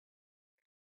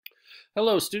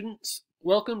Hello, students.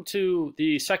 Welcome to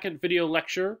the second video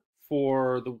lecture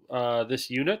for this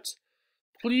unit.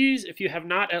 Please, if you have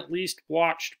not at least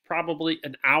watched probably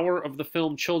an hour of the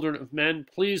film Children of Men,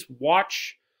 please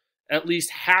watch at least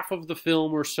half of the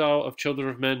film or so of Children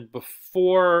of Men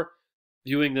before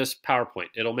viewing this PowerPoint.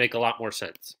 It'll make a lot more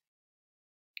sense.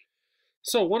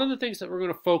 So one of the things that we're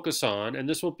going to focus on, and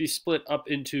this will be split up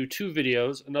into two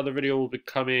videos, another video will be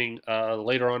coming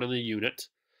later on in the unit,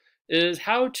 is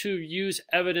how to use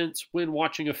evidence when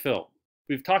watching a film.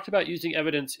 We've talked about using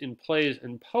evidence in plays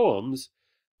and poems,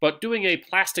 but doing a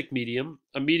plastic medium,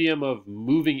 a medium of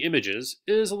moving images,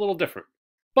 is a little different.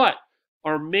 But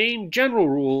our main general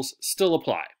rules still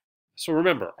apply. So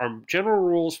remember, our general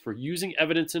rules for using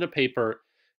evidence in a paper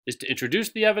is to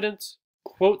introduce the evidence,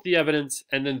 quote the evidence,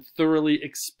 and then thoroughly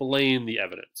explain the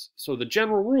evidence. So the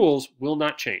general rules will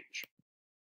not change.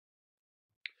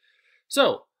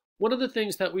 So, one of the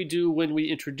things that we do when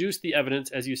we introduce the evidence,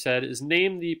 as you said, is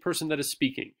name the person that is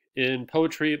speaking. In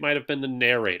poetry, it might have been the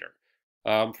narrator.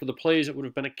 For the plays, it would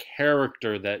have been a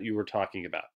character that you were talking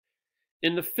about.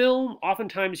 In the film,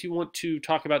 oftentimes you want to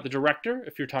talk about the director,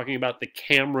 if you're talking about the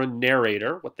camera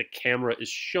narrator, what the camera is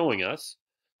showing us,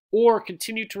 or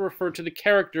continue to refer to the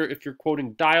character if you're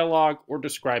quoting dialogue or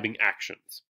describing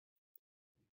actions.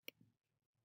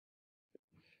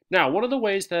 Now, one of the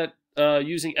ways that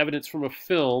using evidence from a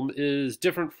film is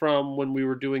different from when we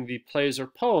were doing the plays or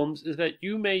poems is that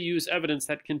you may use evidence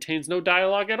that contains no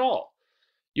dialogue at all.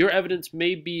 Your evidence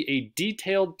may be a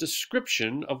detailed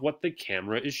description of what the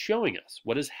camera is showing us,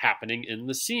 what is happening in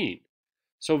the scene.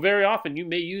 So very often you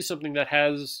may use something that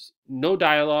has no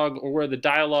dialogue or where the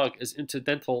dialogue is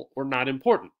incidental or not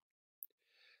important.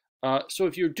 So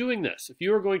if you're doing this, if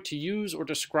you are going to use or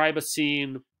describe a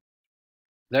scene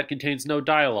that contains no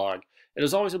dialogue, it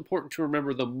is always important to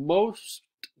remember the most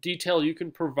detail you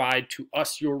can provide to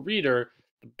us, your reader,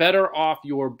 the better off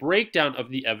your breakdown of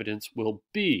the evidence will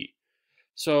be.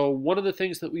 So one of the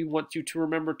things that we want you to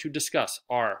remember to discuss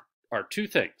are two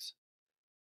things.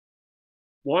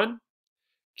 One,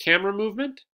 camera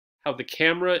movement, how the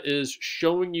camera is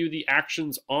showing you the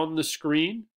actions on the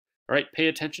screen. All right, pay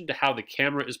attention to how the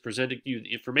camera is presenting you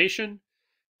the information.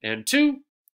 And two,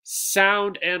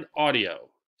 sound and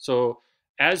audio. So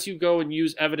as you go and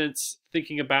use evidence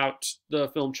thinking about the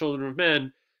film Children of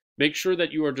Men, make sure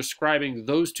that you are describing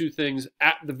those two things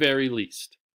at the very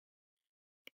least.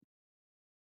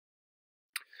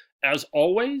 As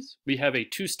always, we have a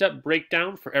two-step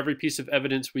breakdown for every piece of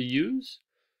evidence we use.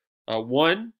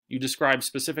 One, you describe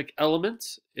specific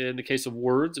elements. In the case of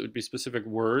words, it would be specific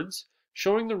words,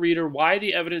 showing the reader why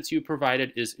the evidence you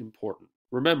provided is important.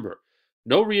 Remember,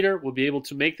 no reader will be able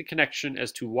to make the connection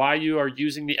as to why you are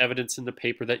using the evidence in the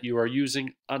paper that you are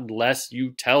using unless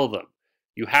you tell them.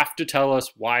 You have to tell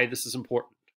us why this is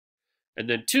important. And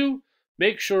then two,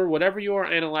 make sure whatever you are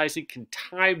analyzing can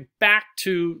tie back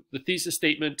to the thesis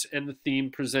statement and the theme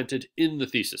presented in the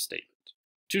thesis statement.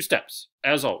 Two steps,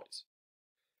 as always.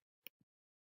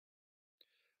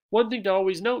 One thing to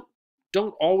always note,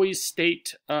 don't always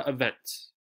state events.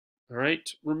 All right,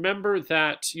 remember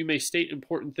that you may state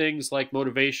important things like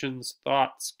motivations,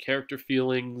 thoughts, character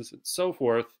feelings, and so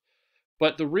forth,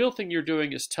 but the real thing you're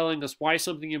doing is telling us why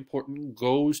something important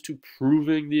goes to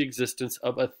proving the existence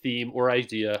of a theme or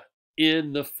idea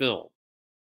in the film.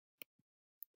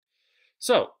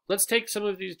 So, let's take some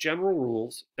of these general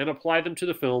rules and apply them to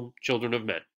the film Children of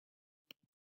Men.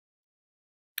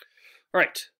 All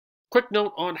right, quick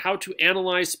note on how to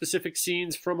analyze specific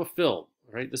scenes from a film.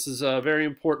 All right, this is a very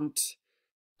important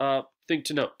thing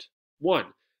to note. One,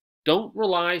 don't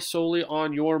rely solely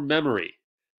on your memory.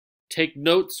 Take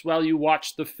notes while you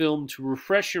watch the film to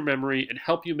refresh your memory and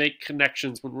help you make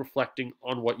connections when reflecting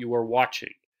on what you are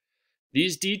watching.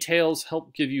 These details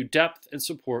help give you depth and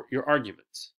support your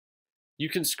arguments. You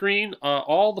can screen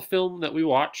all the film that we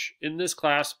watch in this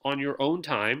class on your own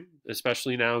time,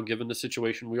 especially now given the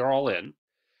situation we are all in.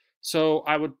 So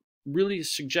I would really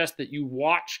suggest that you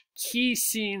watch key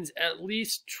scenes at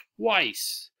least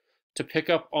twice to pick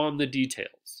up on the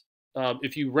details.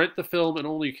 If you rent the film and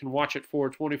only can watch it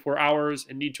for 24 hours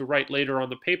and need to write later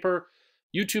on the paper,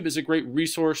 YouTube is a great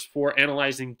resource for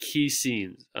analyzing key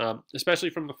scenes, especially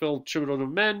from the film Children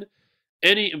of Men.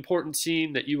 Any important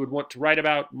scene that you would want to write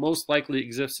about most likely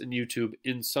exists in YouTube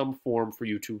in some form for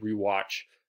you to rewatch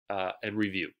and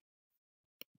review.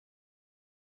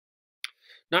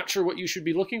 Not sure what you should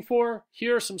be looking for?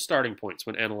 Here are some starting points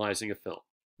when analyzing a film.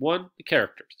 One, the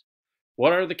characters.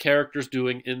 What are the characters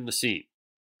doing in the scene?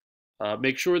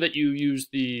 Make sure that you use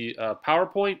the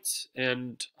PowerPoint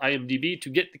and IMDb to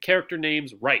get the character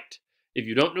names right. If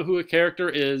you don't know who a character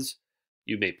is,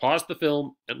 You may pause the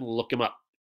film and look him up.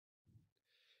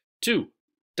 2,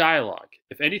 dialogue.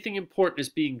 If anything important is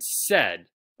being said,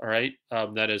 all right,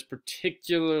 that is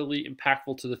particularly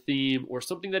impactful to the theme, or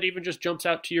something that even just jumps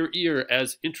out to your ear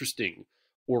as interesting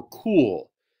or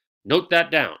cool, note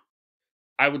that down.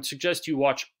 I would suggest you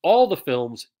watch all the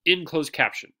films in closed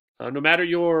caption. No matter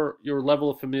your level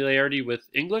of familiarity with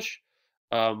English,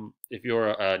 if you're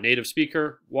a native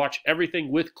speaker, watch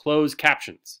everything with closed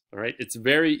captions. All right, it's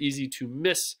very easy to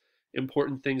miss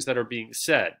important things that are being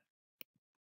said.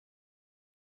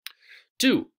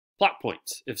 2, plot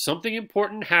points. If something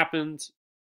important happens,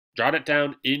 jot it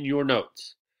down in your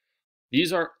notes.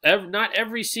 These are not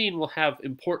every scene will have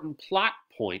important plot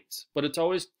points, but it's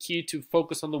always key to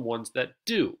focus on the ones that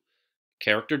do. A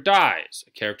character dies.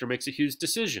 A character makes a huge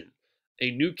decision. A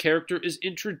new character is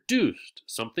introduced.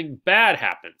 Something bad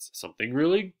happens. Something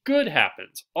really good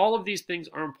happens. All of these things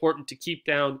are important to keep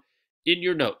down in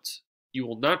your notes. You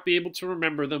will not be able to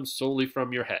remember them solely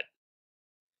from your head.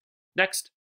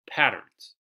 Next,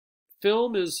 patterns.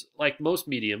 Film is, like most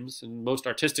mediums and most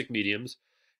artistic mediums,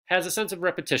 has a sense of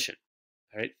repetition.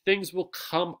 All right? Things will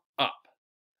come up.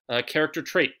 Character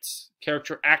traits,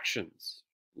 character actions,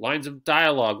 lines of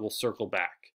dialogue will circle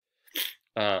back.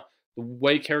 The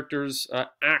way characters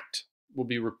act will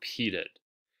be repeated.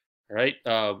 All right?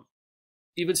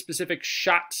 Even specific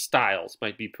shot styles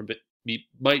might be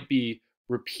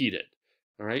repeated.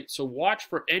 All right? So watch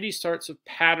for any sorts of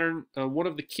pattern. One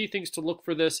of the key things to look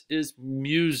for this is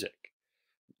music.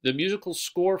 The musical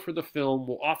score for the film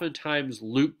will oftentimes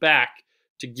loop back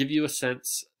to give you a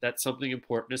sense that something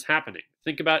important is happening.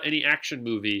 Think about any action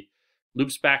movie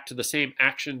loops back to the same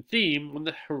action theme when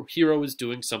the hero is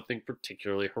doing something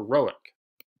particularly heroic.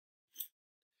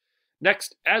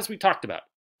 Next, as we talked about,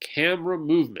 camera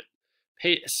movement.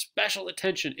 Pay special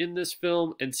attention in this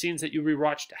film and scenes that you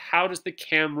rewatch to how does the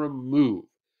camera move?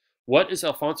 What is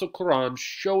Alfonso Cuarón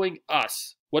showing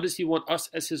us? What does he want us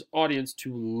as his audience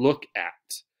to look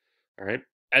at? All right.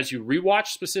 As you rewatch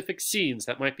specific scenes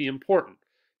that might be important,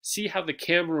 see how the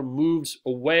camera moves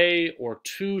away or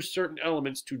to certain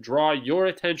elements to draw your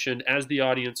attention as the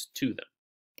audience to them.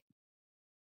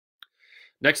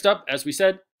 Next up, as we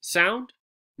said, sound.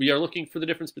 We are looking for the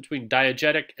difference between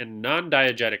diegetic and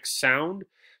non-diegetic sound.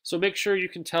 So make sure you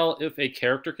can tell if a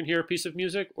character can hear a piece of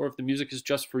music or if the music is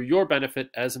just for your benefit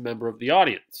as a member of the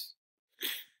audience.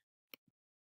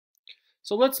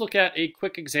 So let's look at a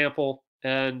quick example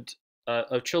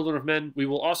of Children of Men. We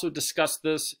will also discuss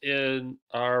this in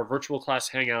our virtual class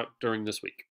hangout during this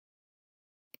week.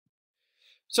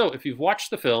 So if you've watched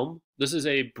the film, this is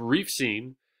a brief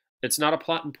scene. It's not a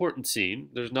plot important scene.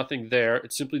 There's nothing there.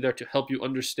 It's simply there to help you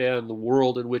understand the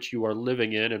world in which you are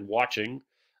living in and watching.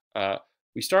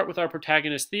 We start with our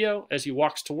protagonist Theo as he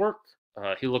walks to work.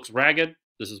 He looks ragged.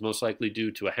 This is most likely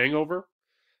due to a hangover.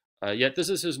 Yet this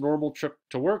is his normal trip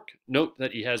to work. Note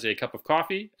that he has a cup of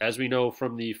coffee. As we know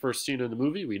from the first scene in the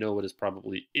movie, we know what is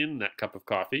probably in that cup of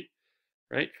coffee,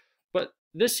 right? But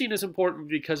this scene is important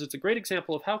because it's a great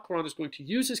example of how Cuarón is going to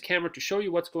use his camera to show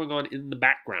you what's going on in the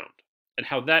background and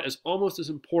how that is almost as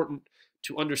important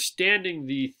to understanding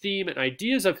the theme and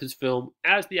ideas of his film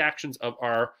as the actions of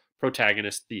our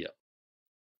protagonist, Theo.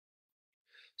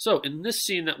 So in this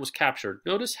scene that was captured,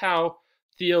 notice how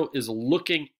Theo is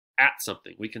looking at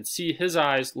something. We can see his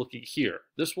eyes looking here.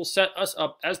 This will set us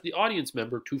up as the audience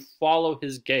member to follow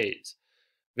his gaze.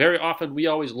 Very often we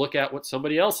always look at what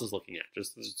somebody else is looking at.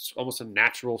 Just it's almost a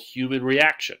natural human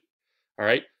reaction. All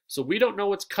right. So we don't know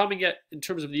what's coming at in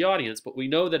terms of the audience, but we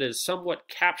know that it has somewhat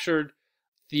captured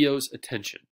Theo's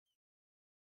attention.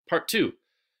 Part 2.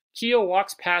 Keo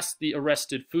walks past the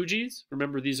arrested Fujis.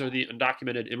 Remember, these are the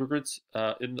undocumented immigrants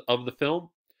of the film,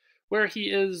 where he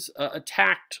is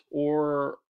attacked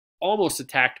or almost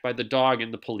attacked by the dog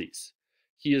and the police.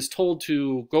 He is told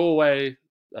to go away,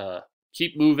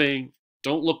 keep moving,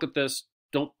 don't look at this,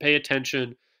 don't pay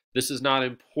attention. This is not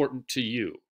important to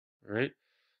you. All right.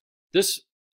 This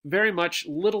very much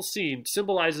little scene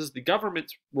symbolizes the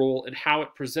government's role in how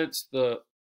it presents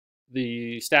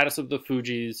the status of the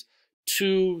Fujis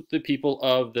to the people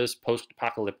of this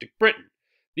post-apocalyptic Britain.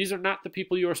 These are not the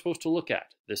people you are supposed to look at.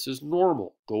 This is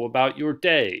normal. Go about your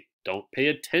day. Don't pay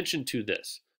attention to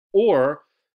this. Or,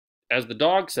 as the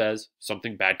dog says,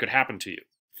 something bad could happen to you.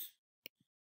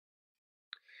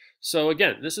 So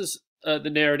again, this is the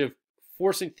narrative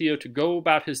forcing Theo to go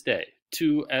about his day,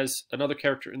 to, as another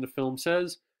character in the film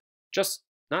says, just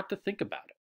not to think about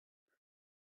it.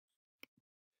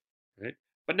 Right?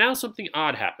 But now something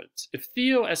odd happens. If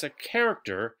Theo, as a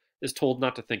character, is told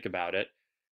not to think about it,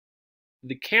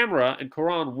 the camera and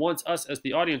Cuarón wants us as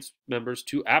the audience members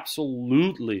to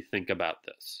absolutely think about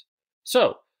this.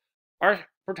 So, our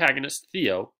protagonist,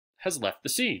 Theo, has left the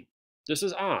scene. This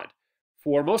is odd.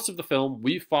 For most of the film,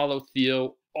 we follow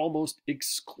Theo almost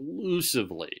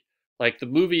exclusively. Like, the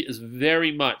movie is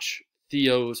very much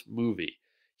Theo's movie.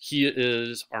 He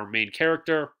is our main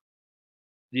character.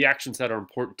 The actions that are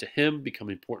important to him become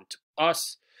important to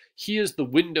us. He is the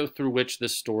window through which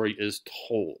this story is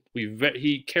told.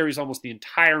 He carries almost the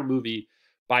entire movie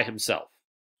by himself.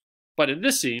 But in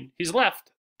this scene, he's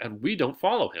left, and we don't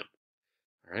follow him.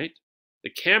 All right? The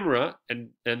camera and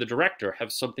the director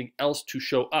have something else to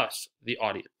show us, the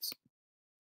audience.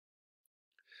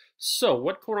 So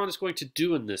what Cuarón is going to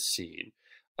do in this scene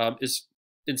is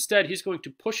instead he's going to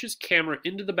push his camera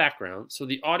into the background so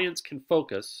the audience can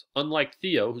focus, unlike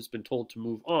Theo, who's been told to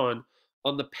move on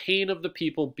the pain of the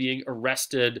people being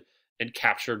arrested and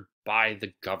captured by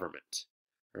the government.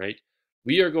 Right?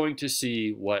 We are going to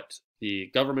see what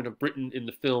the government of Britain in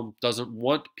the film doesn't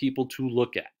want people to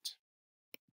look at.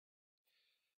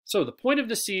 So the point of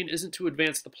the scene isn't to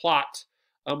advance the plot,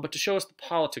 but to show us the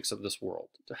politics of this world,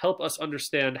 to help us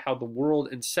understand how the world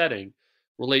and setting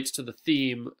relates to the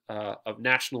theme of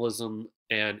nationalism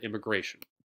and immigration.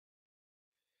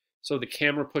 So the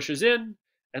camera pushes in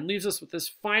and leaves us with this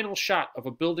final shot of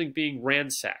a building being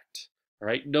ransacked. All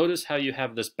right, notice how you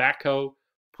have this backhoe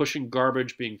pushing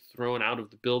garbage being thrown out of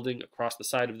the building across the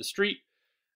side of the street.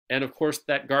 And of course,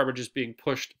 that garbage is being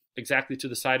pushed exactly to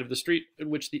the side of the street in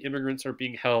which the immigrants are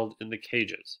being held in the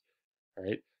cages. All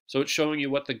right. So it's showing you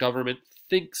what the government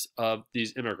thinks of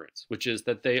these immigrants, which is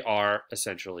that they are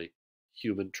essentially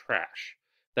human trash.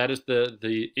 That is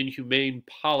the inhumane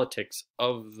politics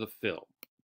of the film.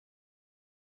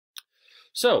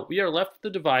 So we are left with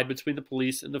the divide between the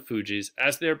police and the Fugees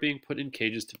as they are being put in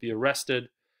cages to be arrested.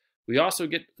 We also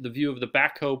get the view of the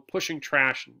backhoe pushing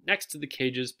trash next to the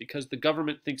cages because the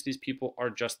government thinks these people are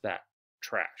just that,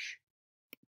 trash.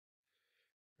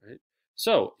 Right?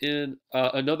 So in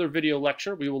another video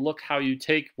lecture, we will look how you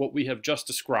take what we have just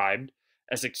described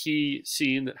as a key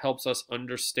scene that helps us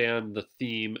understand the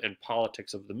theme and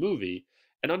politics of the movie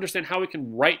and understand how we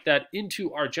can write that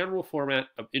into our general format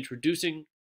of introducing,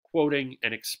 quoting,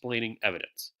 and explaining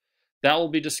evidence. That will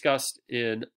be discussed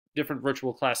in different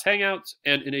virtual class hangouts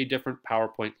and in a different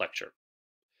PowerPoint lecture.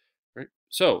 Right?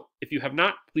 So if you have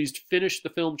not, please finish the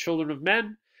film Children of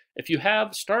Men. If you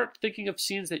have, start thinking of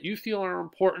scenes that you feel are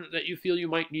important, that you feel you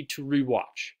might need to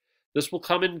rewatch. This will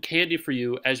come in handy for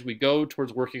you as we go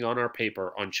towards working on our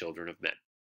paper on Children of Men.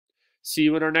 See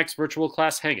you in our next virtual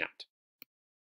class hangout.